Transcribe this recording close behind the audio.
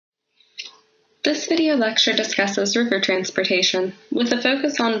This video lecture discusses river transportation, with a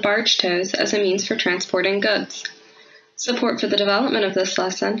focus on barge tows as a means for transporting goods. Support for the development of this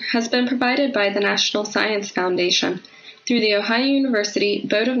lesson has been provided by the National Science Foundation through the Ohio University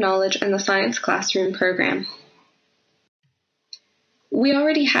Boat of Knowledge and the Science Classroom program. We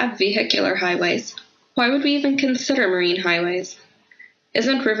already have vehicular highways. Why would we even consider marine highways?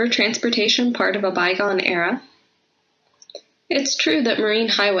 Isn't river transportation part of a bygone era? It's true that marine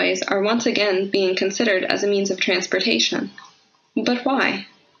highways are once again being considered as a means of transportation. But why?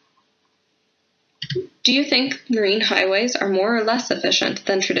 Do you think marine highways are more or less efficient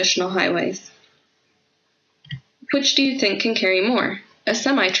than traditional highways? Which do you think can carry more, a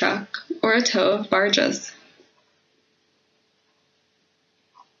semi-truck or a tow of barges?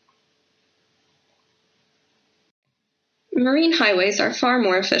 Marine highways are far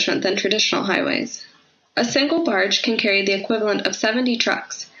more efficient than traditional highways. A single barge can carry the equivalent of 70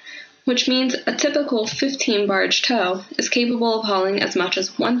 trucks, which means a typical 15-barge tow is capable of hauling as much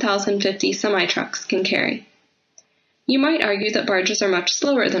as 1,050 semi-trucks can carry. You might argue that barges are much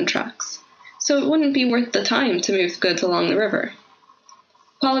slower than trucks, so it wouldn't be worth the time to move goods along the river.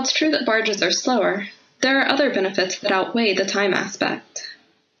 While it's true that barges are slower, there are other benefits that outweigh the time aspect.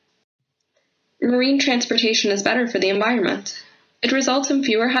 Marine transportation is better for the environment. It results in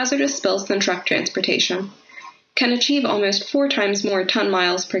fewer hazardous spills than truck transportation, can achieve almost 4 times more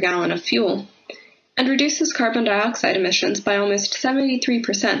ton-miles per gallon of fuel, and reduces carbon dioxide emissions by almost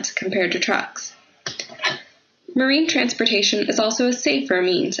 73% compared to trucks. Marine transportation is also a safer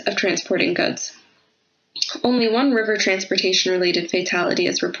means of transporting goods. Only one river transportation-related fatality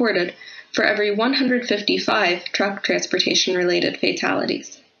is reported for every 155 truck transportation-related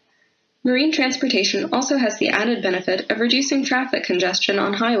fatalities. Marine transportation also has the added benefit of reducing traffic congestion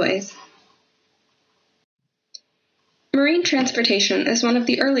on highways. Marine transportation is one of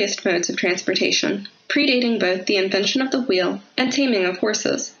the earliest modes of transportation, predating both the invention of the wheel and taming of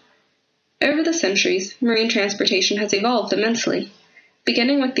horses. Over the centuries, marine transportation has evolved immensely,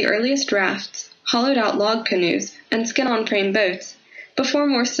 beginning with the earliest rafts, hollowed-out log canoes, and skin-on-frame boats, before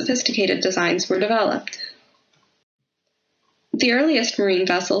more sophisticated designs were developed. The earliest marine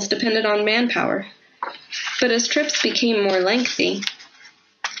vessels depended on manpower, but as trips became more lengthy,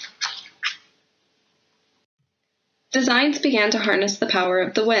 designs began to harness the power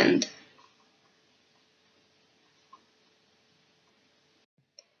of the wind.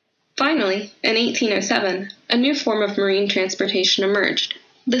 Finally, in 1807, a new form of marine transportation emerged,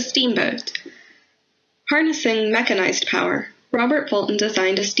 the steamboat. Harnessing mechanized power, Robert Fulton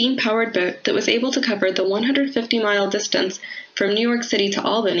designed a steam-powered boat that was able to cover the 150-mile distance from New York City to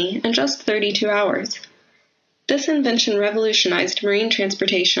Albany in just 32 hours. This invention revolutionized marine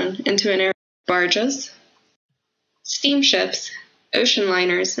transportation into an era of barges, steamships, ocean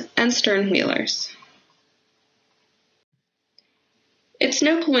liners, and stern-wheelers. It's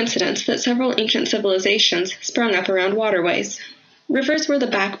no coincidence that several ancient civilizations sprung up around waterways. Rivers were the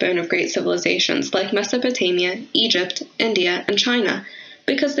backbone of great civilizations like Mesopotamia, Egypt, India, and China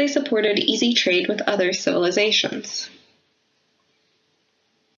because they supported easy trade with other civilizations.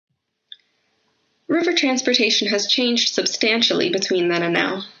 River transportation has changed substantially between then and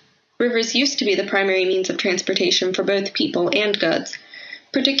now. Rivers used to be the primary means of transportation for both people and goods,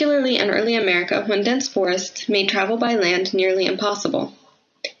 particularly in early America when dense forests made travel by land nearly impossible.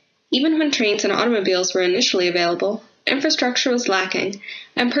 Even when trains and automobiles were initially available, infrastructure was lacking,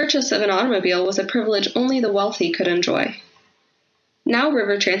 and purchase of an automobile was a privilege only the wealthy could enjoy. Now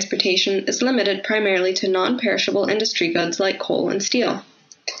river transportation is limited primarily to non-perishable industry goods like coal and steel.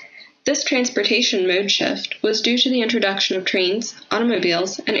 This transportation mode shift was due to the introduction of trains,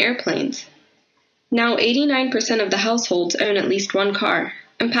 automobiles, and airplanes. Now 89% of the households own at least one car,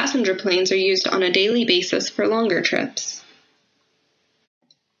 and passenger planes are used on a daily basis for longer trips.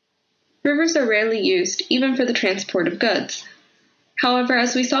 Rivers are rarely used even for the transport of goods. However,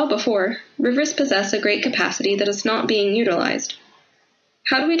 as we saw before, rivers possess a great capacity that is not being utilized.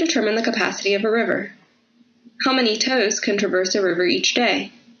 How do we determine the capacity of a river? How many tows can traverse a river each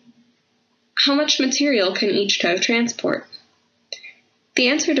day? How much material can each tow transport? The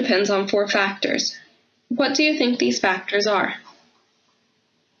answer depends on 4 factors. What do you think these factors are?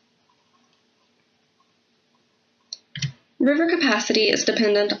 River capacity is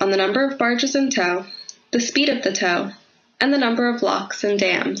dependent on the number of barges in tow, the speed of the tow, and the number of locks and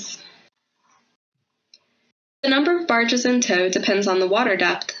dams. The number of barges in tow depends on the water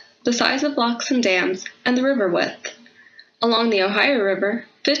depth, the size of locks and dams, and the river width. Along the Ohio River,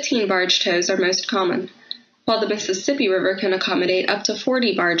 15 barge tows are most common, while the Mississippi River can accommodate up to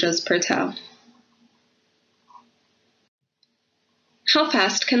 40 barges per tow. How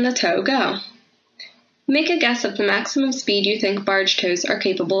fast can the tow go? Make a guess of the maximum speed you think barge tows are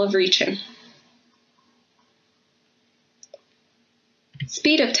capable of reaching.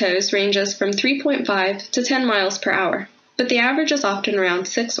 Speed of tows ranges from 3.5 to 10 miles per hour, but the average is often around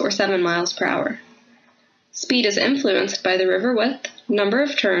 6 or 7 miles per hour. Speed is influenced by the river width, number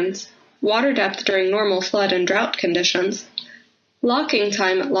of turns, water depth during normal flood and drought conditions, locking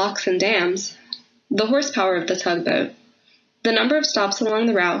time at locks and dams, the horsepower of the tugboat, the number of stops along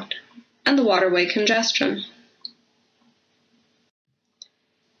the route, and the waterway congestion.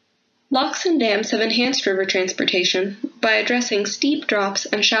 Locks and dams have enhanced river transportation by addressing steep drops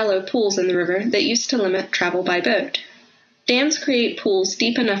and shallow pools in the river that used to limit travel by boat. Dams create pools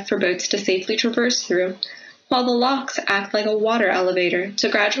deep enough for boats to safely traverse through, while the locks act like a water elevator to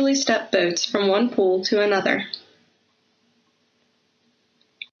gradually step boats from one pool to another.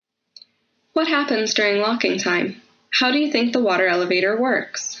 What happens during locking time? How do you think the water elevator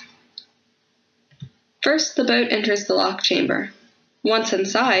works? First, the boat enters the lock chamber. Once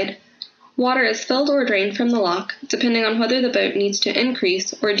inside, water is filled or drained from the lock, depending on whether the boat needs to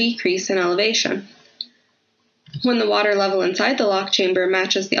increase or decrease in elevation. When the water level inside the lock chamber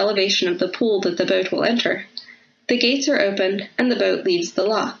matches the elevation of the pool that the boat will enter, the gates are opened and the boat leaves the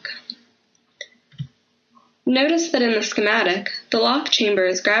lock. Notice that in the schematic, the lock chamber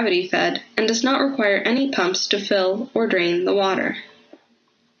is gravity-fed and does not require any pumps to fill or drain the water.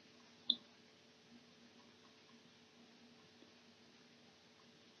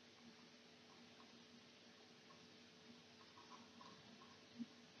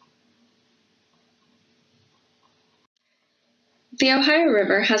 The Ohio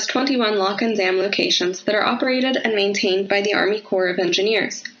River has 21 lock and dam locations that are operated and maintained by the Army Corps of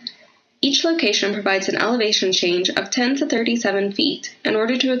Engineers. Each location provides an elevation change of 10 to 37 feet in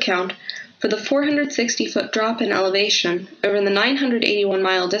order to account for the 460-foot drop in elevation over the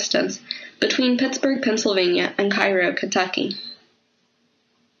 981-mile distance between Pittsburgh, Pennsylvania and Cairo, Kentucky.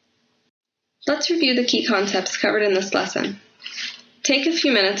 Let's review the key concepts covered in this lesson. Take a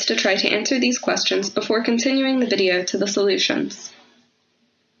few minutes to try to answer these questions before continuing the video to the solutions.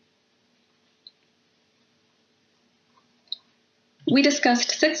 We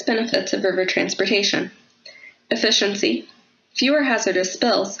discussed 6 benefits of river transportation: efficiency, fewer hazardous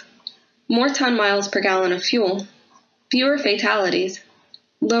spills, more ton miles per gallon of fuel, fewer fatalities,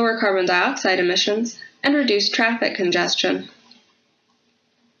 lower carbon dioxide emissions, and reduced traffic congestion.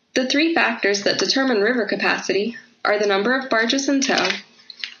 The 3 factors that determine river capacity are the number of barges in tow,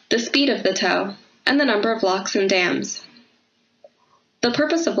 the speed of the tow, and the number of locks and dams. The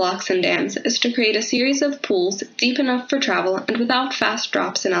purpose of locks and dams is to create a series of pools deep enough for travel and without fast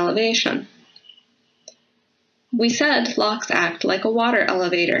drops in elevation. We said locks act like a water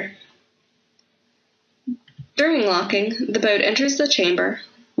elevator. During locking, the boat enters the chamber,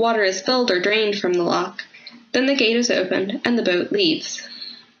 water is filled or drained from the lock, then the gate is opened and the boat leaves.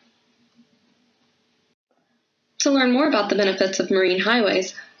 To learn more about the benefits of marine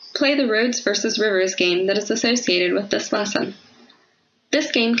highways, play the Roads vs. Rivers game that is associated with this lesson.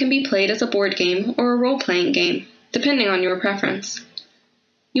 This game can be played as a board game or a role-playing game, depending on your preference.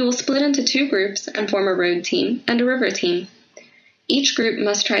 You will split into 2 groups and form a road team and a river team. Each group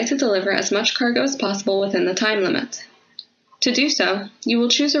must try to deliver as much cargo as possible within the time limit. To do so, you will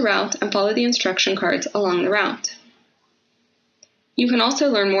choose a route and follow the instruction cards along the route. You can also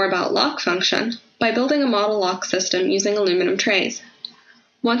learn more about lock function by building a model lock system using aluminum trays.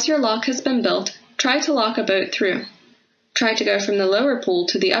 Once your lock has been built, try to lock a boat through. Try to go from the lower pool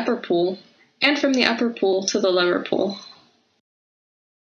to the upper pool, and from the upper pool to the lower pool.